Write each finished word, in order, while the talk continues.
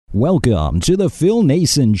Welcome to the Phil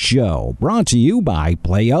Nason Show, brought to you by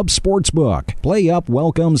PlayUp Sportsbook. PlayUp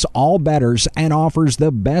welcomes all bettors and offers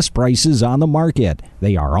the best prices on the market.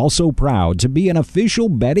 They are also proud to be an official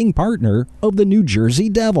betting partner of the New Jersey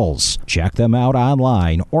Devils. Check them out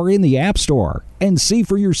online or in the App Store and see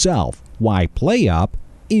for yourself why PlayUp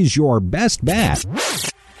is your best bet.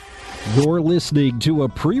 You're listening to a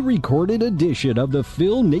pre-recorded edition of The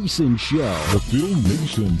Phil Nason Show. The Phil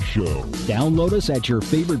Nason Show. Download us at your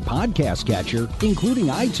favorite podcast catcher, including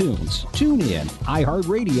iTunes, TuneIn,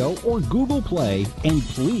 iHeartRadio, or Google Play, and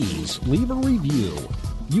please leave a review.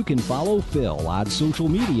 You can follow Phil on social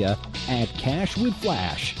media at Cash with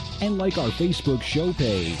Flash and like our Facebook show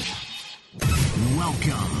page.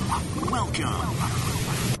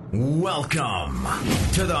 Welcome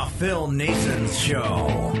to the Phil Nason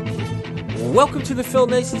Show. Welcome to the Phil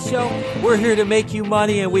Nason Show. We're here to make you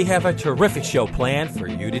money, and we have a terrific show planned for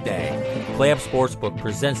you today. PlayUp Sportsbook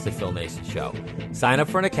presents the Phil Nason Show. Sign up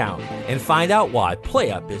for an account and find out why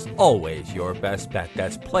PlayUp is always your best bet.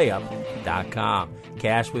 That's PlayUp.com.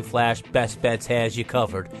 Cash with Flash, best bets has you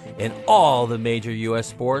covered in all the major U.S.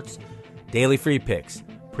 sports. Daily free picks,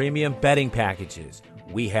 premium betting packages.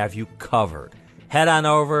 We have you covered. Head on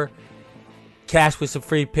over, cash with some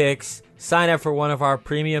free picks. Sign up for one of our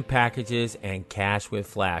premium packages and Cash with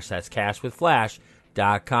Flash. That's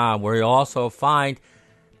cashwithflash.com, where you'll also find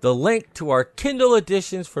the link to our Kindle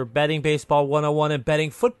editions for Betting Baseball 101 and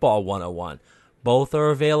Betting Football 101. Both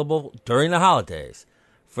are available during the holidays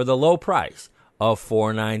for the low price of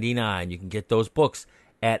 $4.99. You can get those books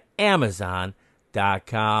at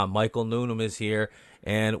Amazon.com. Michael Noonan is here,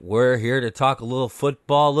 and we're here to talk a little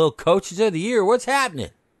football, a little Coaches of the Year. What's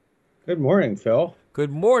happening? Good morning, Phil. Good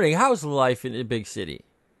morning. How's life in the big city?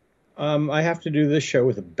 I have to do this show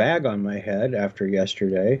with a bag on my head after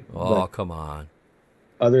yesterday. Oh, come on.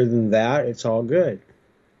 Other than that, it's all good.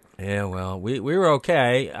 Yeah, well, we were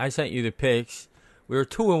okay. I sent you the picks. We were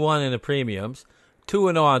 2-1 in the premiums,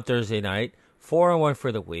 2-0 on Thursday night, 4-1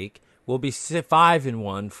 for the week. We'll be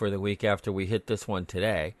 5-1 for the week after we hit this one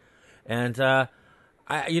today. And,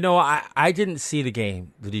 I didn't see the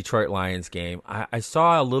game, the Detroit Lions game. I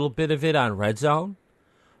saw a little bit of it on Red Zone.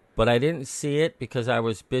 But I didn't see it because I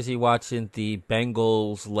was busy watching the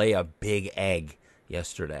Bengals lay a big egg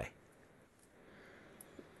yesterday.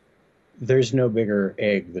 There's no bigger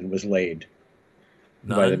egg than was laid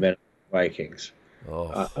by the Minnesota Vikings.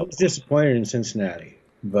 Oh. I was disappointed in Cincinnati,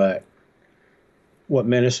 but what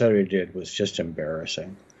Minnesota did was just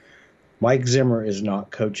embarrassing. Mike Zimmer is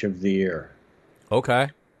not Coach of the Year. Okay,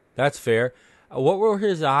 that's fair. What were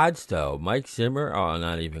his odds, though? Mike Zimmer? Oh,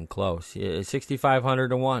 not even close. 6,500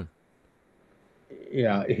 to 1.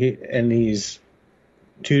 Yeah, he's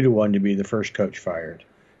 2-1 to be the first coach fired.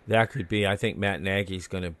 That could be. I think Matt Nagy's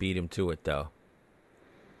going to beat him to it, though.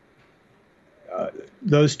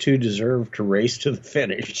 Those two deserve to race to the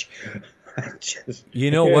finish.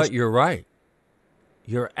 You know what? You're right.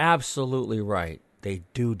 You're absolutely right. They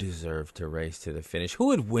do deserve to race to the finish. Who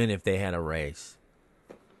would win if they had a race?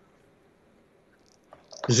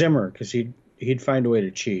 Zimmer, because he'd find a way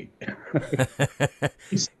to cheat.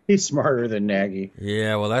 he's smarter than Nagy.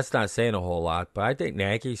 Yeah, well, that's not saying a whole lot, but I think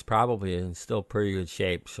Nagy's probably in still pretty good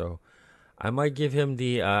shape, so I might give him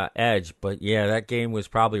the edge. But yeah, that game was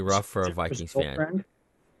probably rough for a Vikings fan.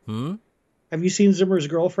 Have you seen Zimmer's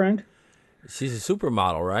girlfriend? She's a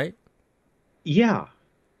supermodel, right? Yeah.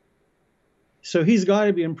 So he's got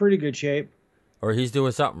to be in pretty good shape. Or he's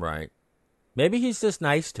doing something right. Maybe he's just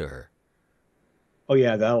nice to her. Oh,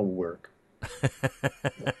 yeah, that'll work.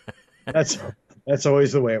 That's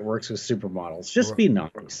always the way it works with supermodels. Just be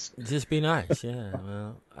nice. Just be nice, yeah.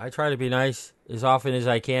 Well, I try to be nice as often as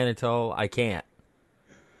I can until I can't.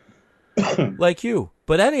 Like you.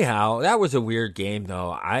 But anyhow, that was a weird game,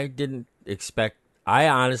 though. I didn't expect... I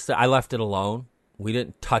left it alone. We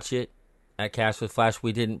didn't touch it at Cash with Flash.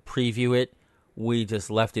 We didn't preview it. We just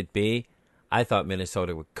left it be. I thought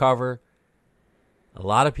Minnesota would cover. A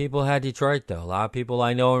lot of people had Detroit, though. A lot of people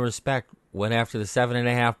I know and respect went after the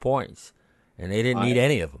 7.5 points, and they didn't need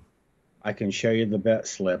any of them. I can show you the bet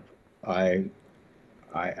slip. I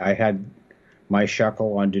had my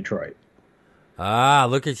shekel on Detroit. Ah,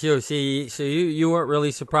 look at you. See, so you weren't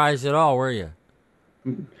really surprised at all, were you?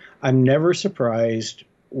 I'm never surprised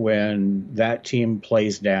when that team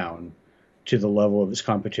plays down to the level of its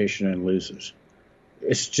competition and loses.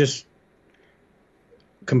 It's just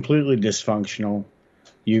completely dysfunctional.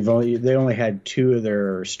 They only had two of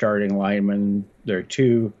their starting linemen. Their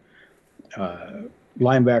two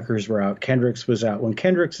linebackers were out. Kendricks was out. When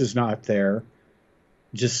Kendricks is not there,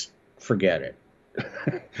 just forget it.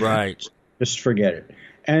 Right. Just forget it.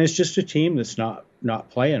 And it's just a team that's not not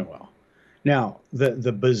playing well. Now,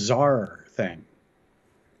 the bizarre thing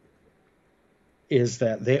is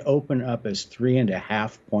that they open up as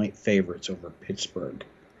 3.5-point favorites over Pittsburgh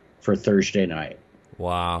for Thursday night.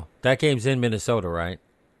 Wow. That game's in Minnesota, right?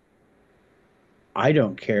 I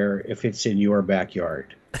don't care if it's in your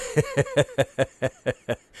backyard.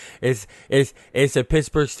 It's a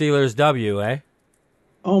Pittsburgh Steelers W, eh?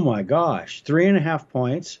 Oh my gosh, 3.5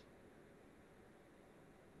 points.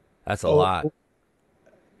 That's a lot.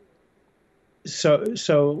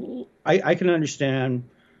 So I can understand.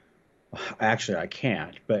 Actually, I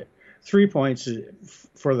can't. But 3 points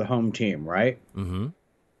for the home team, right? Mm-hmm.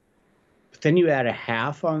 But then you add a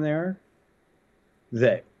half on there.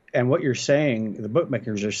 And what you're saying, the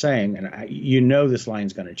bookmakers are saying, and you know this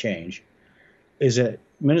line's going to change, is that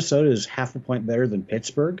Minnesota is half a point better than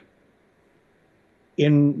Pittsburgh.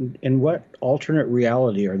 In what alternate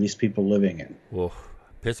reality are these people living in? Well,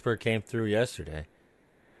 Pittsburgh came through yesterday.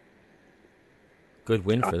 Good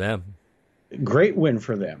win for them. Great win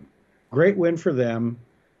for them. Great win for them.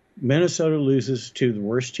 Minnesota loses to the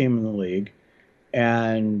worst team in the league,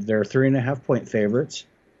 and they're 3.5-point favorites.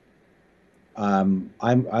 I'm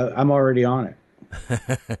already on it.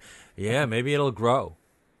 Yeah, maybe it'll grow.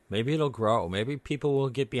 Maybe people will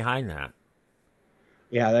get behind that.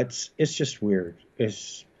 Yeah, it's just weird.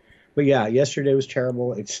 But yeah, yesterday was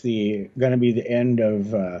terrible. It's going to be the end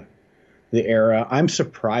of the era. I'm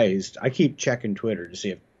surprised. I keep checking Twitter to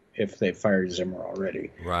see if they fired Zimmer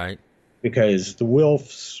already. Right. Because the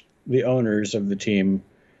Wilfs, the owners of the team,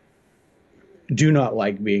 do not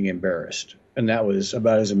like being embarrassed. And that was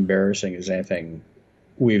about as embarrassing as anything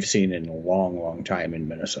we've seen in a long, long time in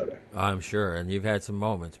Minnesota. I'm sure. And you've had some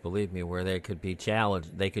moments, believe me, where they could be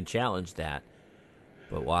challenged. They could challenge that.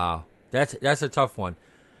 But wow, that's a tough one.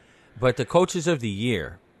 But the coaches of the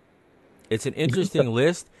year, it's an interesting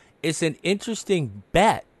list. It's an interesting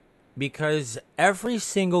bet because every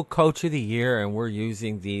single coach of the year, and we're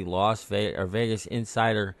using the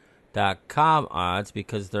VegasInsider.com odds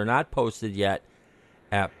because they're not posted yet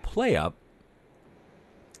at PlayUp.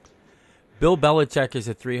 Bill Belichick is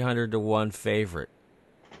a 300-1 favorite.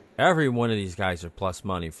 Every one of these guys are plus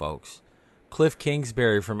money, folks. Cliff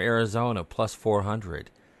Kingsbury from Arizona, plus 400.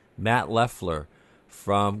 Matt LaFleur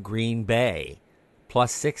from Green Bay,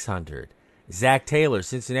 plus 600. Zach Taylor,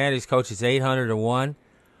 Cincinnati's coach, is 800-1.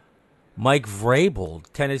 Mike Vrabel,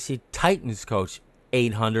 Tennessee Titans coach,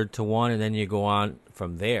 800-1, and then you go on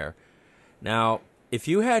from there. Now, if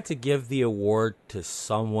you had to give the award to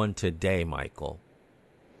someone today, Michael,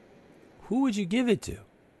 who would you give it to?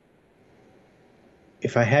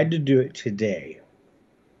 If I had to do it today,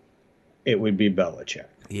 it would be Belichick.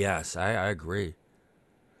 Yes, I agree.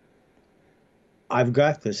 I've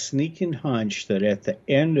got the sneaking hunch that at the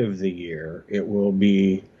end of the year, it will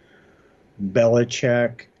be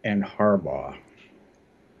Belichick and Harbaugh.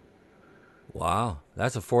 Wow,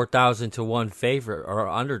 that's a 4,000-1 favorite or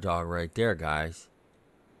underdog right there, guys.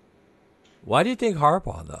 Why do you think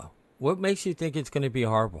Harbaugh, though? What makes you think it's going to be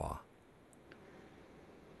Harbaugh?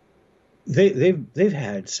 They've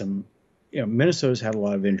had some, Minnesota's had a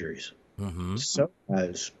lot of injuries. Mm-hmm. So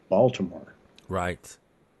has Baltimore. Right.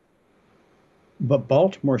 But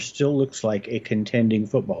Baltimore still looks like a contending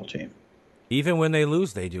football team. Even when they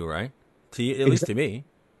lose, they do, right? At least to me.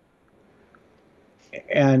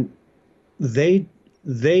 And they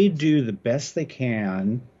do the best they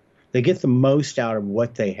can. They get the most out of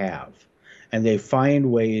what they have. And they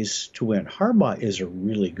find ways to win. Harbaugh is a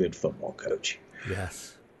really good football coach.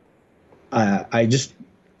 Yes. I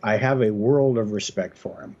have a world of respect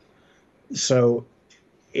for him. So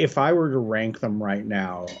if I were to rank them right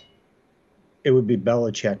now, it would be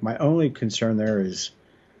Belichick. My only concern there is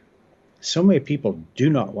so many people do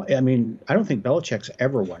not want. I mean, I don't think Belichick's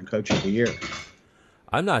ever won Coach of the Year.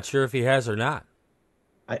 I'm not sure if he has or not.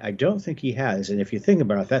 I don't think he has. And if you think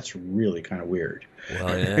about it, that's really kind of weird.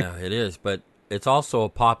 Well, yeah, it is. But it's also a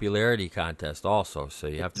popularity contest also, so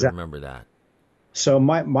you have to remember that. So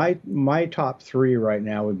my top three right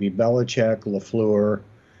now would be Belichick, LaFleur,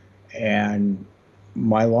 and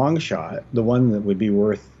my long shot, the one that would be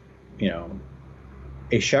worth,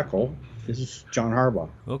 a shekel, is John Harbaugh.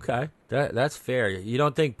 Okay, that's fair. You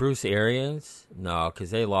don't think Bruce Arians? No,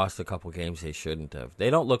 because they lost a couple games they shouldn't have. They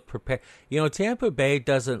don't look prepared. Tampa Bay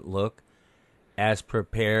doesn't look as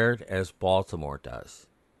prepared as Baltimore does.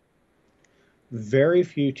 Very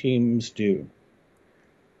few teams do.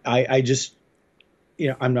 I just,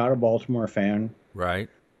 I'm not a Baltimore fan. Right.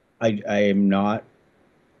 I am not.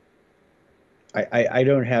 I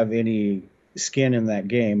don't have any skin in that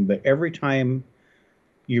game, but every time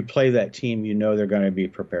you play that team, they're going to be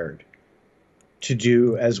prepared. to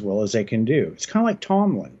do as well as they can do. It's kind of like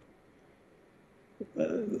Tomlin.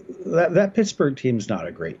 That Pittsburgh team's not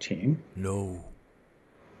a great team. No.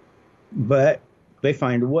 But they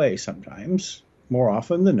find a way sometimes, more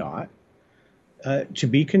often than not, to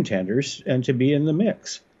be contenders and to be in the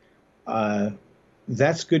mix.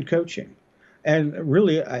 That's good coaching. And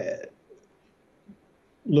really,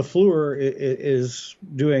 LaFleur is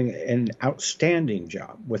doing an outstanding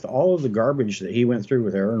job with all of the garbage that he went through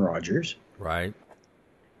with Aaron Rodgers. Right.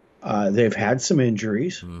 They've had some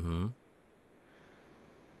injuries. Mm-hmm.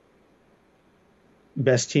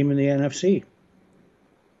 Best team in the NFC.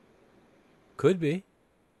 Could be.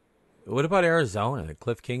 What about Arizona?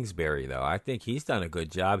 Cliff Kingsbury, though. I think he's done a good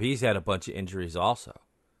job. He's had a bunch of injuries also.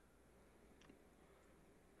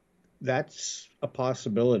 That's a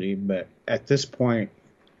possibility, but at this point,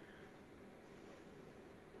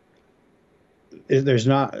 there's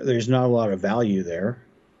not a lot of value there.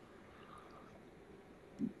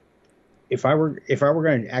 If I were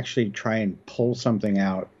going to actually try and pull something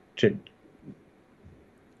out to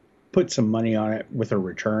put some money on it with a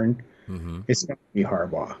return, it's going to be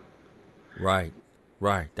Harbaugh. Right.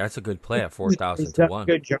 That's a good play at 4,000 to 1.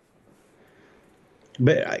 Good job.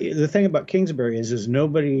 But the thing about Kingsbury is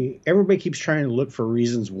everybody keeps trying to look for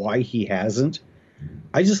reasons why he hasn't.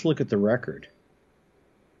 I just look at the record.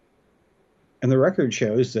 And the record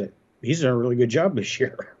shows that he's done a really good job this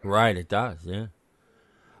year. Right, it does, yeah.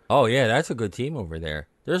 Oh, yeah, that's a good team over there.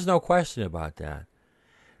 There's no question about that.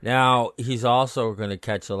 Now, he's also going to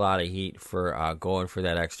catch a lot of heat for going for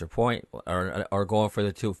that extra point or going for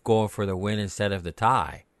the win instead of the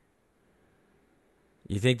tie.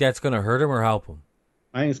 You think that's going to hurt him or help him?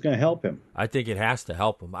 I think it's going to help him. I think it has to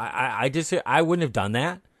help him. I wouldn't have done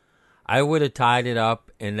that. I would have tied it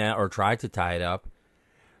up or tried to tie it up.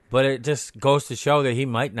 But it just goes to show that he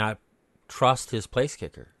might not trust his place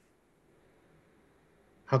kicker.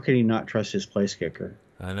 How can he not trust his place kicker?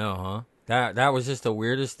 I know, huh? That was just the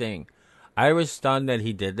weirdest thing. I was stunned that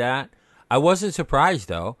he did that. I wasn't surprised,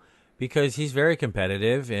 though, because he's very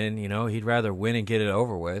competitive and, he'd rather win and get it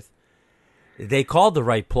over with. They called the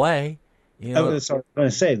right play. I was going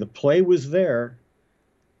to say, the play was there.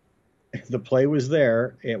 The play was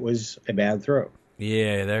there. It was a bad throw.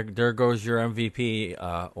 Yeah, there goes your MVP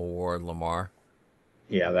award, Lamar.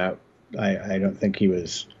 Yeah, I don't think he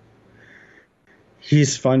was.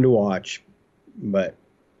 He's fun to watch, but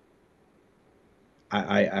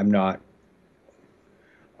I'm not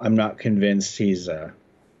convinced he's. The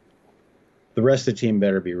rest of the team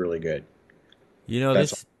better be really good.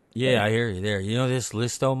 Yeah, I hear you there. This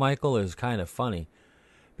list, though, Michael, is kind of funny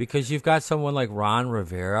because you've got someone like Ron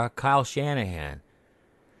Rivera, Kyle Shanahan,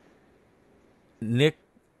 Nick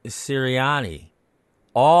Sirianni,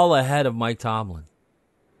 all ahead of Mike Tomlin.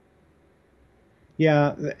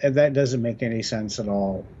 Yeah, that doesn't make any sense at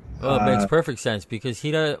all. Well, it makes perfect sense because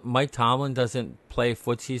Mike Tomlin doesn't play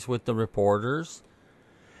footsies with the reporters,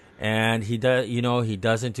 and he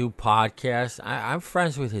doesn't do podcasts. I'm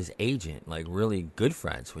friends with his agent, like really good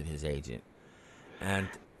friends with his agent, and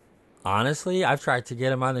honestly, I've tried to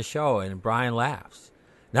get him on the show, and Brian laughs.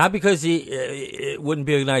 Not because it wouldn't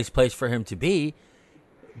be a nice place for him to be,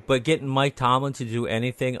 but getting Mike Tomlin to do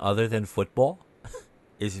anything other than football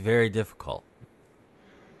is very difficult.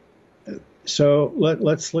 So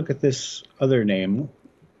let's look at this other name.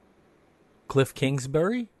 Cliff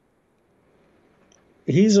Kingsbury?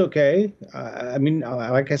 He's okay. I mean,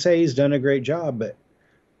 like I say, he's done a great job, but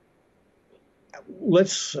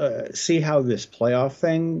let's see how this playoff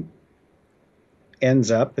thing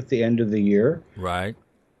ends up at the end of the year. Right.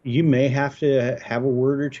 You may have to have a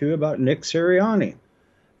word or two about Nick Sirianni.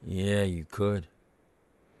 Yeah, you could.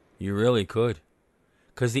 You really could.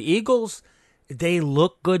 Because the Eagles, they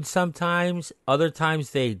look good sometimes. Other times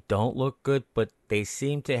they don't look good, but they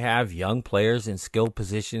seem to have young players in skilled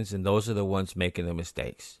positions, and those are the ones making the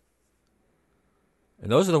mistakes.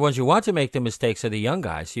 And those are the ones you want to make the mistakes, are the young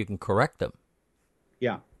guys, so you can correct them.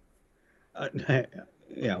 Yeah.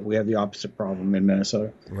 Yeah, we have the opposite problem in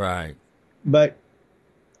Minnesota. Right. But,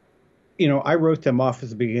 I wrote them off at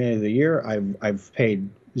the beginning of the year. I've paid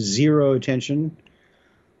zero attention,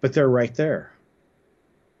 but they're right there.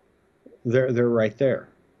 They're right there.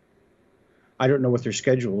 I don't know what their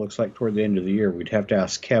schedule looks like toward the end of the year. We'd have to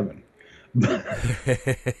ask Kevin.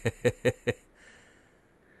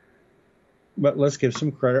 But let's give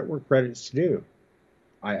some credit where credit's due.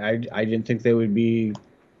 I didn't think they would be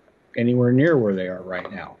anywhere near where they are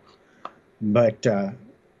right now. But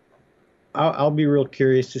I'll be real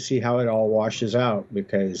curious to see how it all washes out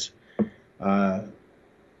because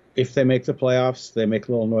if they make the playoffs, they make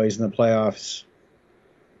a little noise in the playoffs.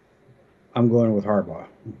 I'm going with Harbaugh.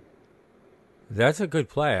 That's a good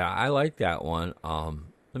play. I like that one.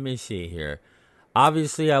 Let me see here.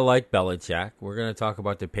 Obviously, I like Belichick. We're going to talk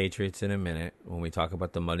about the Patriots in a minute when we talk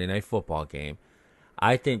about the Monday Night Football game.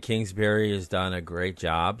 I think Kingsbury has done a great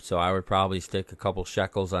job, so I would probably stick a couple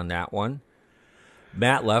shekels on that one.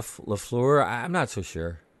 Matt LaFleur, I'm not so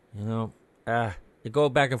sure. You go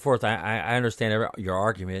back and forth. I understand your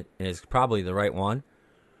argument, and it's probably the right one.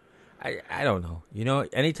 I don't know.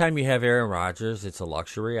 Anytime you have Aaron Rodgers, it's a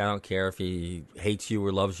luxury. I don't care if he hates you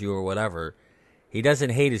or loves you or whatever. He doesn't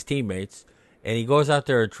hate his teammates, and he goes out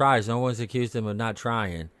there and tries. No one's accused him of not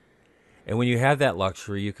trying. And when you have that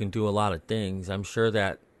luxury, you can do a lot of things. I'm sure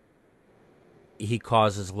that he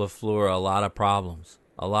causes LaFleur a lot of problems,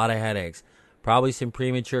 a lot of headaches, probably some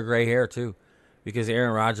premature gray hair too, because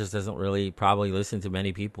Aaron Rodgers doesn't really probably listen to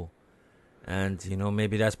many people. And,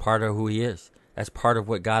 maybe that's part of who he is. That's part of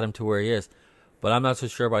what got him to where he is. But I'm not so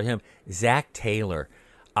sure about him. Zach Taylor.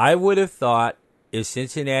 I would have thought if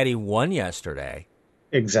Cincinnati won yesterday,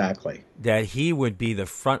 exactly, that he would be the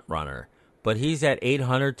front runner. But he's at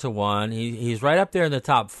 800 to 1. He's right up there in the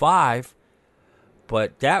top 5.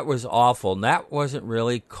 But that was awful. And that wasn't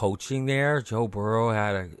really coaching there. Joe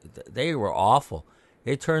Burrow they were awful.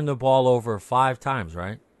 They turned the ball over 5 times,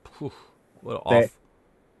 right? Whew, what awful.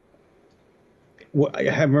 Well,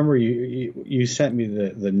 I remember you sent me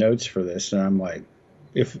the notes for this, and I'm like,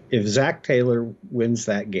 if Zach Taylor wins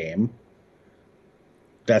that game,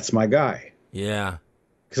 that's my guy. Yeah.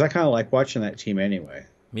 Because I kind of like watching that team anyway.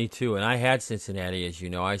 Me too. And I had Cincinnati, as you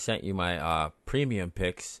know. I sent you my premium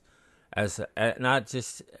picks as not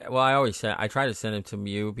just, well, I try to send them to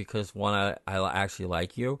you because, one, I actually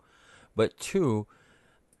like you, but 2,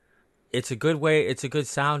 it's a good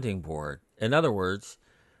sounding board. In other words,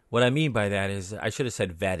 what I mean by that is I should have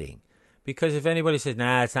said vetting. Because if anybody says,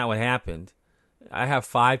 nah, that's not what happened, I have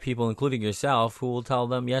 5 people, including yourself, who will tell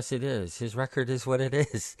them, yes, it is. His record is what it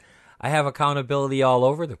is. I have accountability all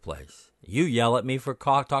over the place. You yell at me for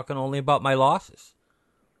talking only about my losses.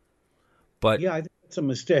 But yeah, I think it's a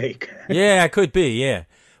mistake. Yeah, it could be, yeah.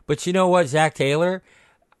 But you know what, Zach Taylor?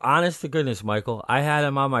 Honest to goodness, Michael, I had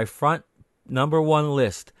him on my front number 1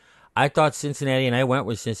 list. I thought Cincinnati, and I went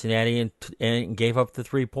with Cincinnati and gave up the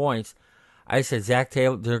 3 points. I said, Zach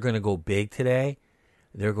Taylor, they're going to go big today.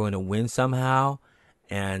 They're going to win somehow,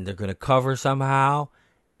 and they're going to cover somehow,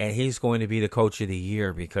 and he's going to be the coach of the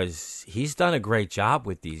year because he's done a great job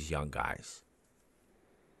with these young guys.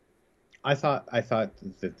 I thought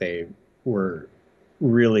that they were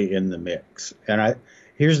really in the mix. And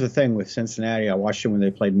here's the thing with Cincinnati. I watched them when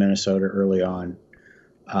they played Minnesota early on.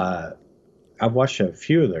 I've watched a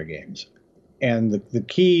few of their games, and the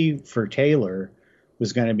key for Taylor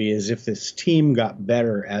was going to be as if this team got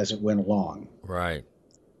better as it went along. Right.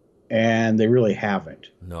 And they really haven't.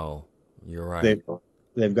 No, you're right.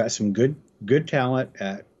 They've got some good talent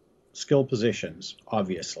at skill positions,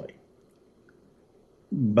 obviously.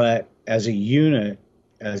 But as a unit,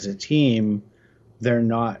 as a team, they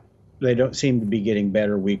don't seem to be getting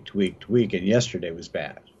better week to week to week, and yesterday was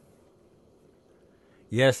bad.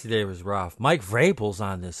 Yesterday was rough. Mike Vrabel's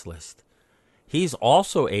on this list. He's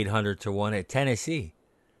also 800 to 1 at Tennessee.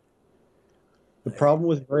 The problem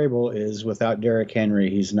with Vrabel is without Derrick Henry,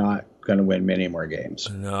 he's not going to win many more games.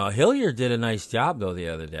 No, Hilliard did a nice job, though, the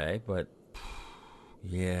other day. But,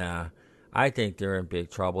 yeah, I think they're in big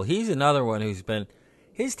trouble. He's another one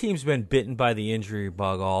his team's been bitten by the injury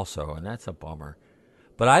bug also, and that's a bummer.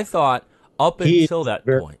 But I thought up until that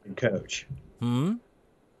point. Coach.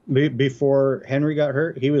 Before Henry got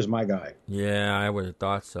hurt, he was my guy. Yeah, I would have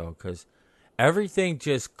thought so because everything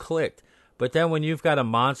just clicked. But then when you've got a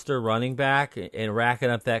monster running back and racking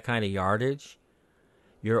up that kind of yardage,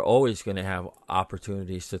 you're always going to have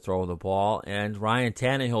opportunities to throw the ball. And Ryan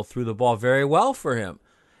Tannehill threw the ball very well for him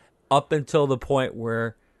up until the point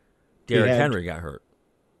where Derrick Henry got hurt.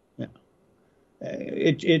 Yeah,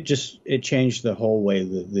 it changed the whole way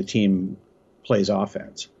the team plays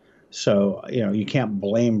offense. So, you can't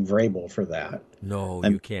blame Vrabel for that. No,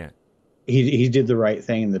 you can't. He did the right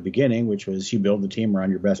thing in the beginning, which was you build the team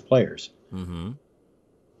around your best players. Mm-hmm.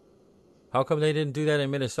 How come they didn't do that in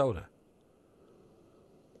Minnesota?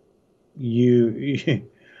 You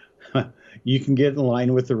can get in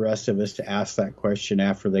line with the rest of us to ask that question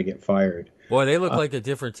after they get fired. Boy, they look like a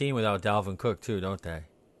different team without Dalvin Cook, too, don't they?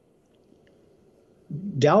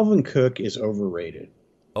 Dalvin Cook is overrated.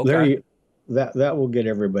 Okay. That will get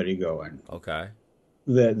everybody going. Okay.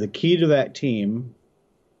 The key to that team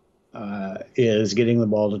is getting the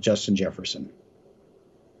ball to Justin Jefferson.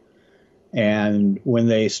 And when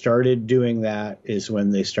they started doing that is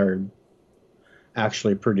when they started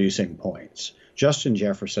actually producing points. Justin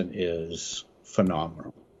Jefferson is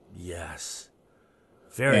phenomenal. Yes.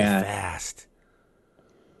 Very fast.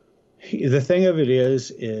 The thing of it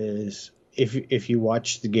is if you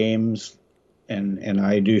watch the games, and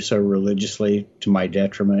I do so religiously to my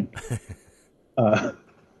detriment,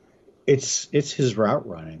 it's his route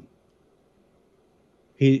running.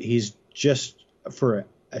 He's just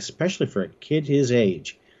especially for a kid his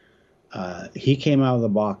age, he came out of the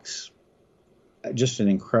box just an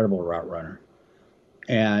incredible route runner,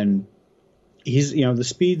 and he's the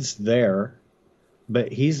speed's there,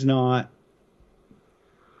 but he's not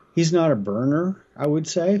a burner, I would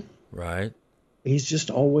say. Right. He's just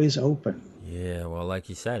always open. Yeah, well, like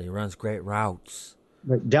you said, he runs great routes.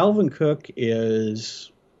 But Dalvin Cook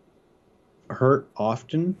is hurt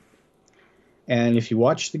often. And if you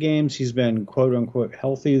watch the games, he's been quote unquote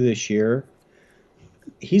healthy this year.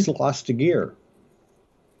 He's lost a gear.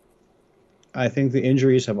 I think the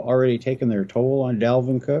injuries have already taken their toll on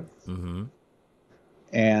Dalvin Cook. Mm-hmm.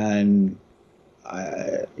 And,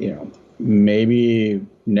 maybe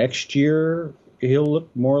next year he'll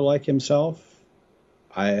look more like himself.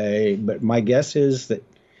 But my guess is that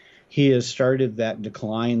he has started that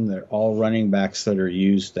decline that all running backs that are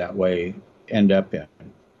used that way end up in.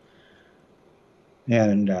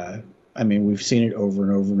 And, we've seen it over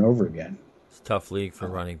and over and over again. It's a tough league for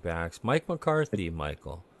running backs. Mike McCarthy,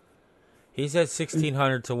 Michael. He's at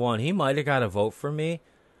 1,600 to 1. He might have got a vote for me,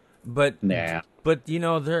 but nah. But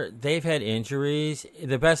they've had injuries.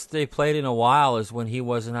 The best they played in a while is when he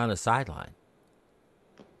wasn't on the sideline.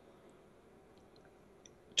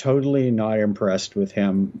 Totally not impressed with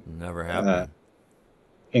him. Never have been.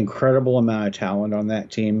 Incredible amount of talent on that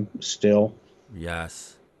team still.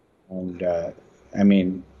 Yes.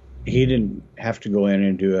 And he didn't have to go in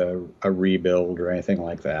and do a rebuild or anything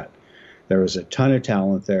like that. There was a ton of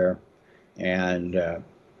talent there, and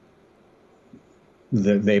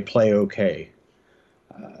they play okay.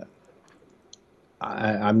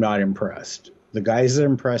 I'm not impressed. The guys that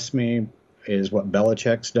impress me is what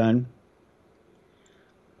Belichick's done.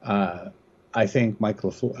 I think Matt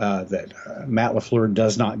LaFleur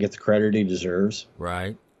does not get the credit he deserves.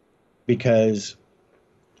 Right. Because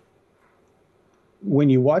when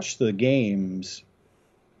you watch the games,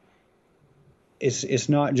 it's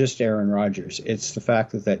not just Aaron Rodgers. It's the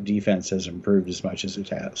fact that defense has improved as much as it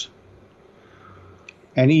has.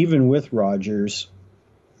 And even with Rodgers,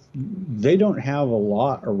 they don't have a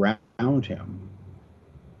lot around him.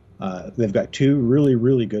 They've got two really,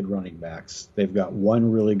 really good running backs. They've got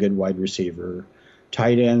one really good wide receiver.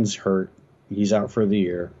 Tight end's hurt. He's out for the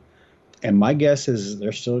year. And my guess is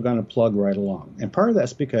they're still going to plug right along. And part of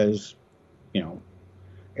that's because,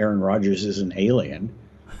 Aaron Rodgers is an alien.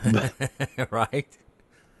 Right.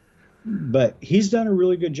 But he's done a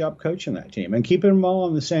really good job coaching that team and keeping them all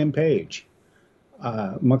on the same page.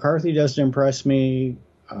 McCarthy doesn't impress me.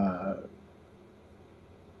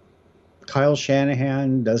 Kyle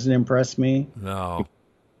Shanahan doesn't impress me. No.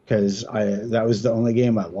 Because that was the only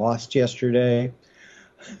game I lost yesterday.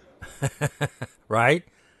 Right?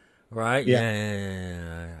 Right? Yeah.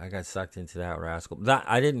 Yeah. I got sucked into that rascal.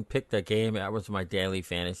 I didn't pick that game. That was my daily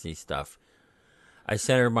fantasy stuff. I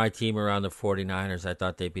centered my team around the 49ers. I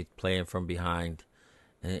thought they'd be playing from behind,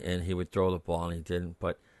 and he would throw the ball, and he didn't.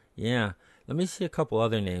 But, yeah. Let me see a couple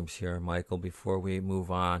other names here, Michael, before we move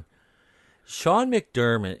on. Sean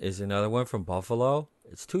McDermott is another one from Buffalo.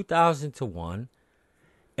 It's 2,000 to 1.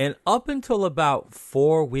 And up until about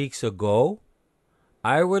 4 weeks ago,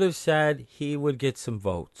 I would have said he would get some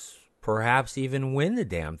votes, perhaps even win the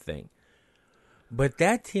damn thing. But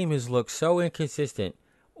that team has looked so inconsistent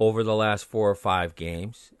over the last 4 or 5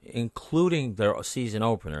 games, including their season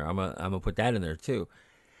opener. I'm gonna put that in there too.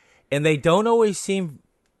 And they don't always seem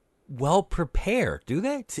well prepared, do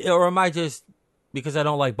they? Or am I just because I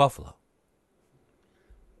don't like Buffalo?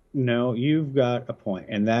 No, you've got a point.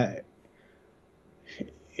 And that,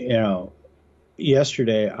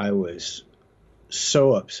 yesterday I was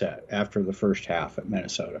so upset after the first half at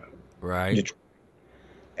Minnesota. Right.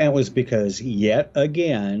 And it was because yet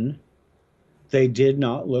again, they did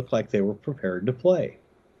not look like they were prepared to play.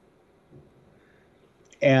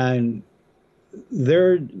 And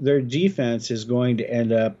their defense is going to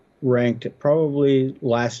end up ranked probably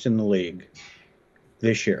last in the league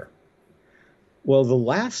this year. Well, the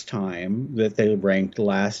last time that they ranked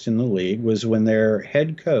last in the league was when their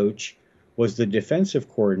head coach was the defensive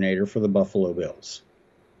coordinator for the Buffalo Bills,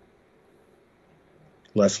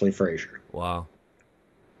 Leslie Frazier. Wow.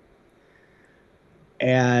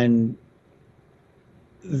 And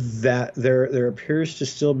that there appears to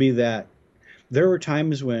still be that. There were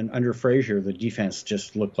times when under Frazier the defense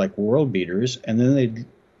just looked like world beaters, and then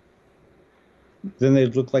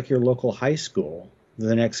they'd look like your local high school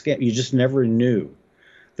the next game. You just never knew.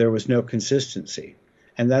 there was no consistency.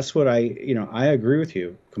 And that's what I agree with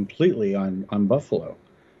you completely on Buffalo.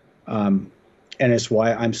 And it's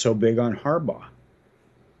why I'm so big on Harbaugh.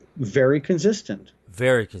 Very consistent.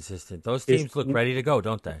 Very consistent. Those teams look ready to go,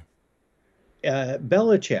 don't they?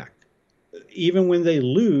 Belichick, even when they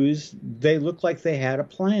lose, they look like they had a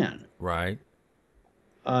plan. Right.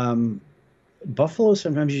 Buffalo,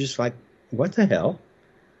 sometimes you're just like, what the hell?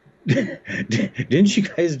 Didn't you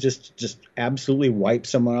guys just absolutely wipe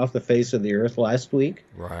someone off the face of the earth last week?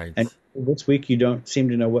 Right. And this week you don't seem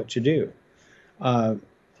to know what to do.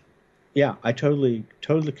 Yeah, I totally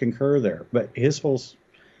concur there. But his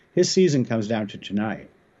season comes down to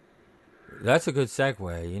tonight. That's a good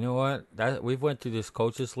segue. You know what? We've went through this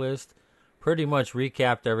coaches list, pretty much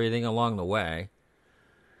recapped everything along the way.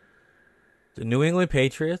 The New England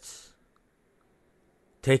Patriots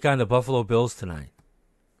take on the Buffalo Bills tonight.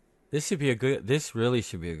 This really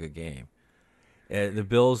should be a good game. The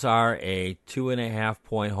Bills are a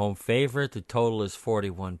 2.5-point home favorite. The total is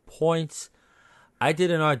 41 points. I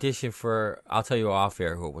did an audition for, I'll tell you off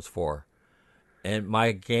air who it was for. And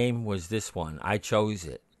my game was this one. I chose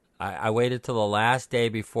it. I waited till the last day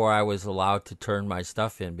before I was allowed to turn my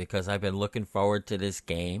stuff in because I've been looking forward to this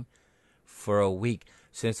game for a week.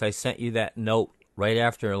 Since I sent you that note right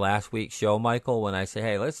after last week's show, Michael, when I said,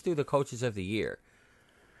 hey, let's do the coaches of the year.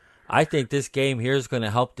 I think this game here is going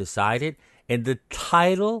to help decide it. And the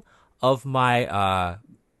title of my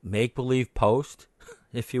make-believe post,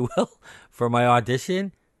 if you will, for my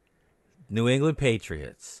audition, New England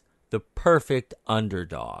Patriots, the perfect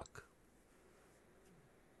underdog.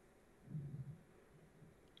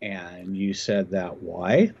 And you said that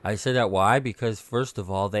why? I said that why? Because, first of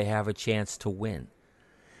all, they have a chance to win.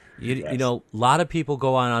 Yes. You know, a lot of people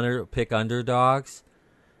go on pick underdogs,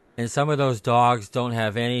 and some of those dogs don't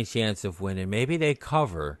have any chance of winning. Maybe they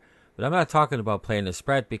cover, but I'm not talking about playing the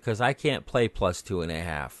spread because I can't play plus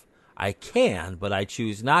 2.5. I can, but I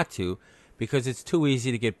choose not to because it's too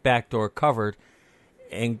easy to get backdoor covered,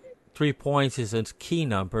 and 3 points is a key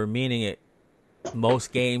number, meaning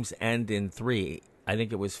most games end in 3. I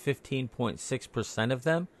think it was 15.6% of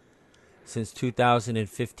them since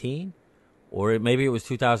 2015, or maybe it was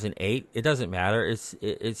 2008. It doesn't matter.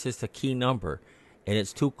 It's just a key number, and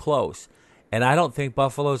it's too close. And I don't think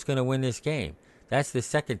Buffalo's going to win this game. That's the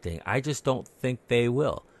second thing. I just don't think they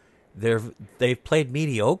will. They've played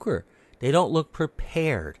mediocre. They don't look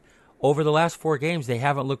prepared. Over the last 4 games, they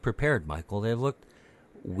haven't looked prepared, Michael. They've looked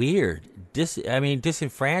weird,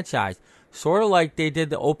 disenfranchised. Sort of like they did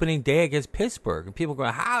the opening day against Pittsburgh. And people go,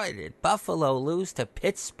 how did Buffalo lose to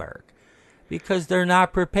Pittsburgh? Because they're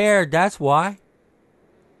not prepared. That's why.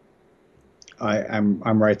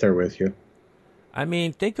 I'm right there with you. I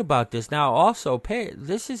mean, think about this. Now, also,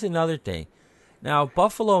 this is another thing. Now,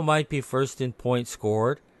 Buffalo might be first in points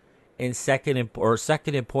scored, and second in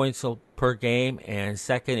points per game, and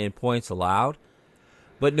second in points allowed.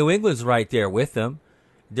 But New England's right there with them.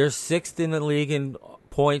 They're 6th in the league in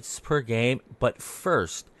points per game, but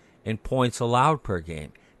first in points allowed per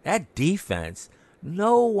game. That defense,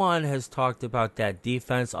 no one has talked about that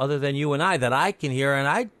defense other than you and I that I can hear, and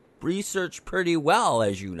I research pretty well,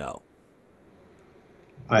 as you know.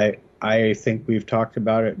 I think we've talked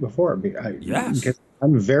about it before. Yes. Because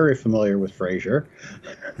I'm very familiar with Frazier.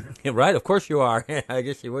 Right, of course you are. I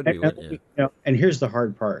guess you would be, wouldn't you? And here's the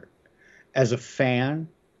hard part. As a fan,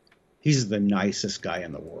 he's the nicest guy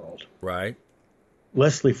in the world. Right.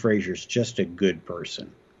 Leslie Frazier's just a good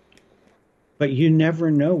person. But you never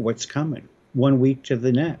know what's coming one week to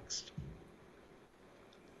the next.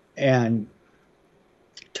 And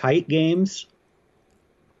tight games,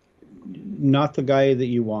 not the guy that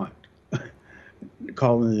you want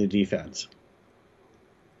calling the defense.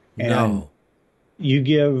 And No. you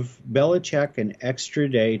give Belichick an extra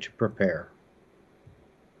day to prepare.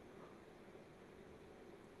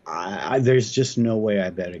 There's just no way I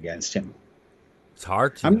bet against him. It's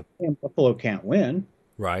hard to. I'm not saying Buffalo can't win.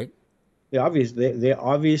 Right. They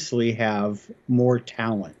obviously have more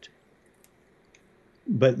talent.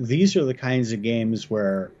 But these are the kinds of games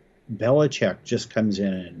where Belichick just comes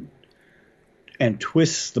in and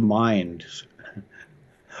twists the mind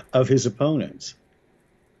of his opponents.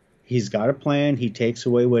 He's got a plan. He takes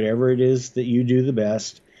away whatever it is that you do the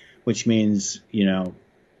best, which means,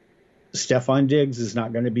 Stephon Diggs is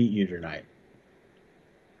not going to beat you tonight.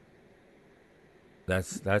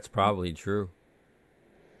 That's probably true.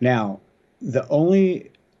 Now, the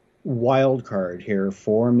only wild card here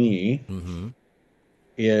for me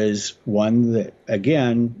is one that,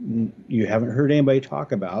 again, you haven't heard anybody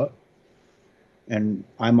talk about, and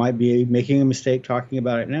I might be making a mistake talking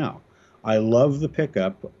about it now. I love the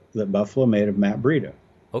pickup that Buffalo made of Matt Breida.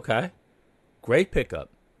 Okay. Great pickup.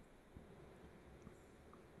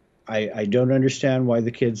 I don't understand why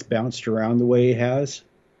the kid's bounced around the way he has.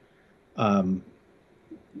 Um,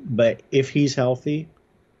 but if he's healthy,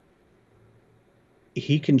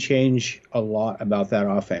 he can change a lot about that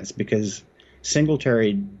offense because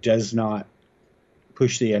Singletary does not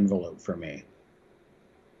push the envelope for me.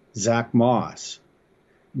 Zach Moss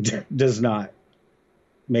does not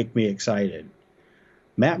make me excited.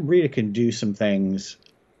 Matt Breida can do some things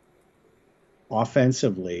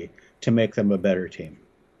offensively to make them a better team.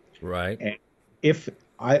 Right. And if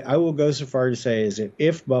I will go so far to say is that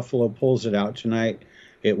if Buffalo pulls it out tonight,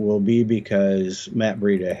 it will be because Matt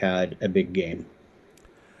Breida had a big game.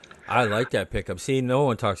 I like that pickup. See, no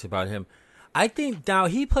one talks about him. I think now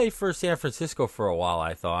he played for San Francisco for a while,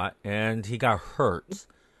 I thought, and he got hurt.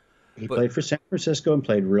 He But played for San Francisco and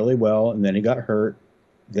played really well, and then he got hurt.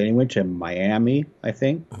 Then he went to Miami, I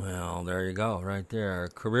think. well, there you go, right there.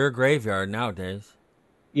 Career graveyard nowadays.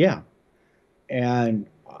 Yeah. And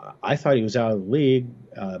I thought he was out of the league.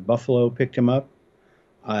 Buffalo picked him up.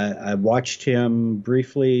 I watched him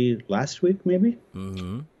briefly last week, maybe.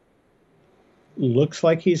 Mm-hmm. Looks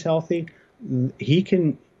like he's healthy. He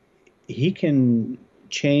can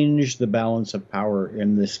change the balance of power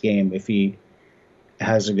in this game if he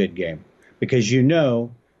has a good game. Because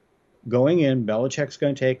going in, Belichick's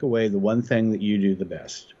going to take away the one thing that you do the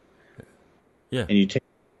best. Yeah. And you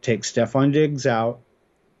take Stephon Diggs out.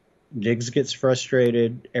 Diggs gets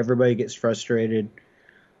frustrated. Everybody gets frustrated.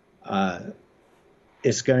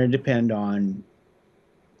 It's going to depend on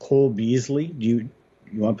Cole Beasley. Do you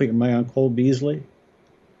want to put your money on Cole Beasley?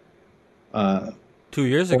 2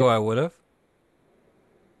 years ago, I would have.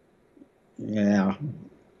 Yeah,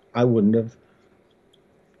 I wouldn't have.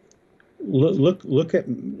 Look at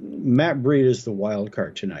Matt Breida is the wild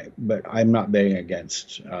card tonight, but I'm not betting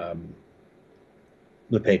against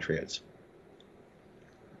the Patriots.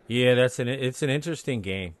 Yeah, it's an interesting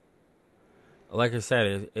game. Like I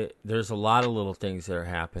said, there's a lot of little things that are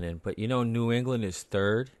happening, but New England is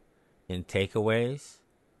third in takeaways.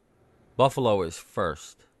 Buffalo is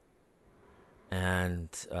first. And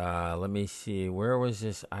let me see, where was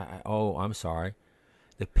this? I'm sorry.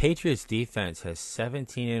 The Patriots defense has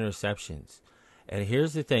 17 interceptions. And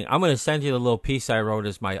here's the thing. I'm going to send you the little piece I wrote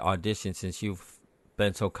as my audition since you've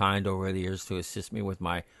been so kind over the years to assist me with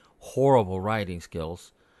my horrible writing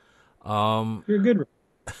skills. You're good.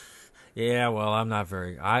 Yeah, well, I'm not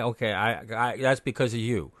very. That's because of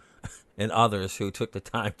you and others who took the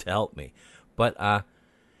time to help me. But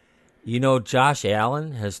Josh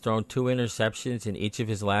Allen has thrown 2 interceptions in each of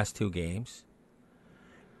his last 2 games.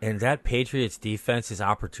 And that Patriots defense is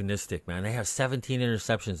opportunistic, man. They have 17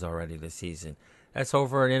 interceptions already this season. That's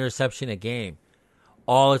over an interception a game.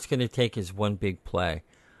 All it's going to take is one big play.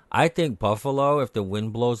 I think Buffalo, if the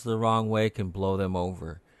wind blows the wrong way, can blow them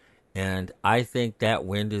over. And I think that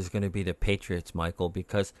wind is going to be the Patriots, Michael,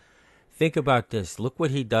 because think about this. Look what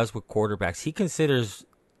he does with quarterbacks. He considers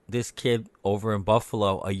this kid over in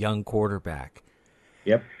Buffalo a young quarterback.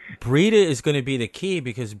 Yep. Breida is going to be the key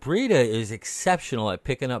because Breida is exceptional at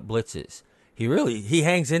picking up blitzes. He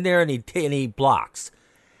hangs in there and he blocks.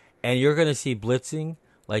 And you're going to see blitzing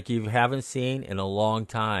like you haven't seen in a long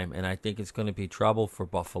time. And I think it's going to be trouble for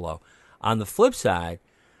Buffalo. On the flip side,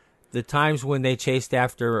 the times when they chased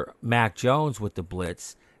after Mac Jones with the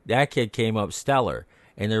blitz, that kid came up stellar.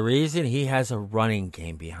 And the reason, he has a running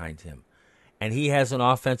game behind him. And he has an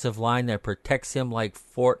offensive line that protects him like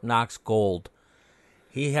Fort Knox gold.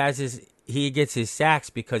 He gets his sacks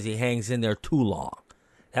because he hangs in there too long.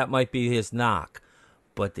 That might be his knock.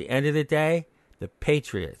 But at the end of the day, the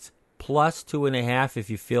Patriots, plus 2.5 if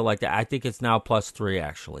you feel like that. I think it's now +3,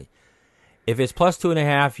 actually. If it's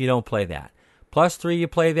 +2.5, you don't play that. +3, you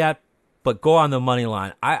play that, but go on the money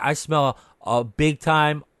line. I smell a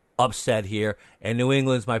big-time upset here, and New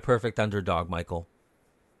England's my perfect underdog, Michael.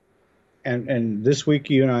 And this week,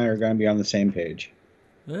 you and I are going to be on the same page.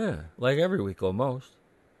 Yeah, like every week almost.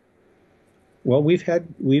 Well, we've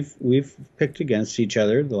picked against each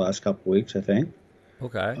other the last couple weeks, I think.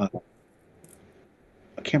 Okay.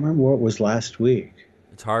 I can't remember what was last week.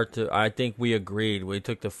 It's hard to. I think we agreed. We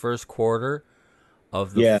took the first quarter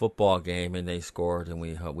of the football game, and they scored, and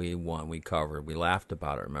we won. We covered. We laughed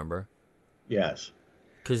about it. Remember? Yes.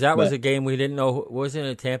 Because that was a game we didn't know. Wasn't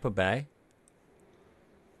it Tampa Bay?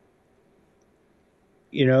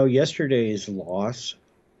 Yesterday's loss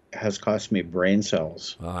has cost me brain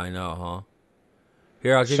cells. Oh, I know, huh?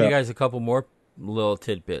 Here, I'll give you guys a couple more little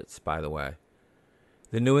tidbits, by the way.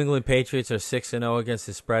 The New England Patriots are 6-0 against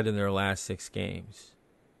the spread in their last 6 games.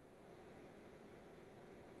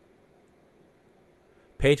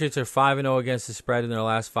 Patriots are 5-0 against the spread in their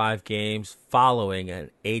last 5 games following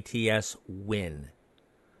an ATS win.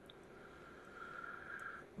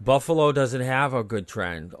 Buffalo doesn't have a good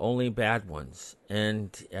trend, only bad ones.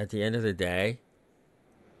 And at the end of the day,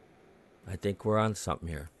 I think we're on something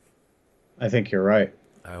here. I think you're right.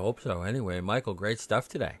 I hope so. Anyway, Michael, great stuff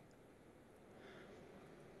today.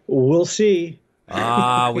 We'll see.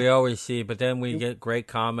 We always see, but then we get great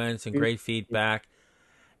comments and great feedback,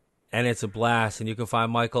 and it's a blast. And you can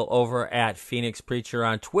find Michael over at Phoenix Preacher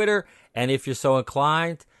on Twitter, and if you're so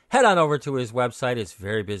inclined, head on over to his website. It's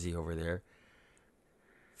very busy over there,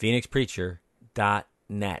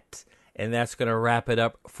 phoenixpreacher.net. And that's going to wrap it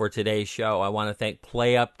up for today's show. I want to thank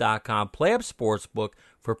PlayUp.com, PlayUp Sportsbook,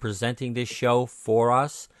 for presenting this show for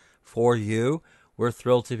us, for you. We're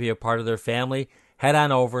thrilled to be a part of their family. Head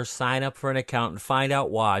on over, sign up for an account, and find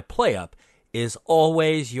out why PlayUp is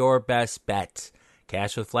always your best bet.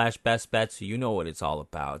 Cash with Flash best bets, so you know what it's all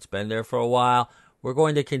about. It's been there for a while. We're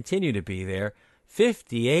going to continue to be there.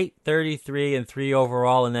 58, 33, and 3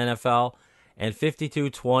 overall in NFL, and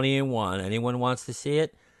 52, 20, and 1. Anyone wants to see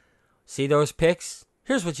it? See those picks?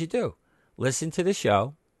 Here's what you do. Listen to the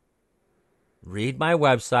show. Read my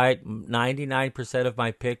website. 99% of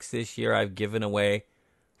my picks this year I've given away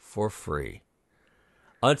for free.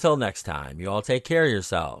 Until next time, you all take care of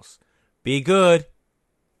yourselves. Be good.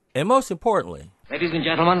 And most importantly, ladies and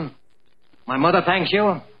gentlemen, my mother thanks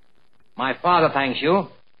you. My father thanks you.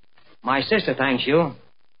 My sister thanks you.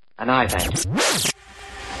 And I thank you.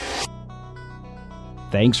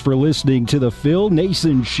 Thanks for listening to The Phil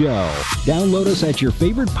Nason Show. Download us at your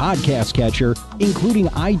favorite podcast catcher, including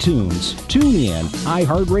iTunes, TuneIn,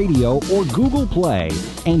 iHeartRadio, or Google Play.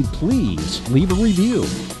 And please leave a review.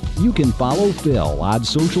 You can follow Phil on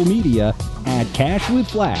social media at Cash with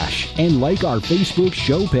Flash and like our Facebook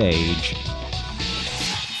show page.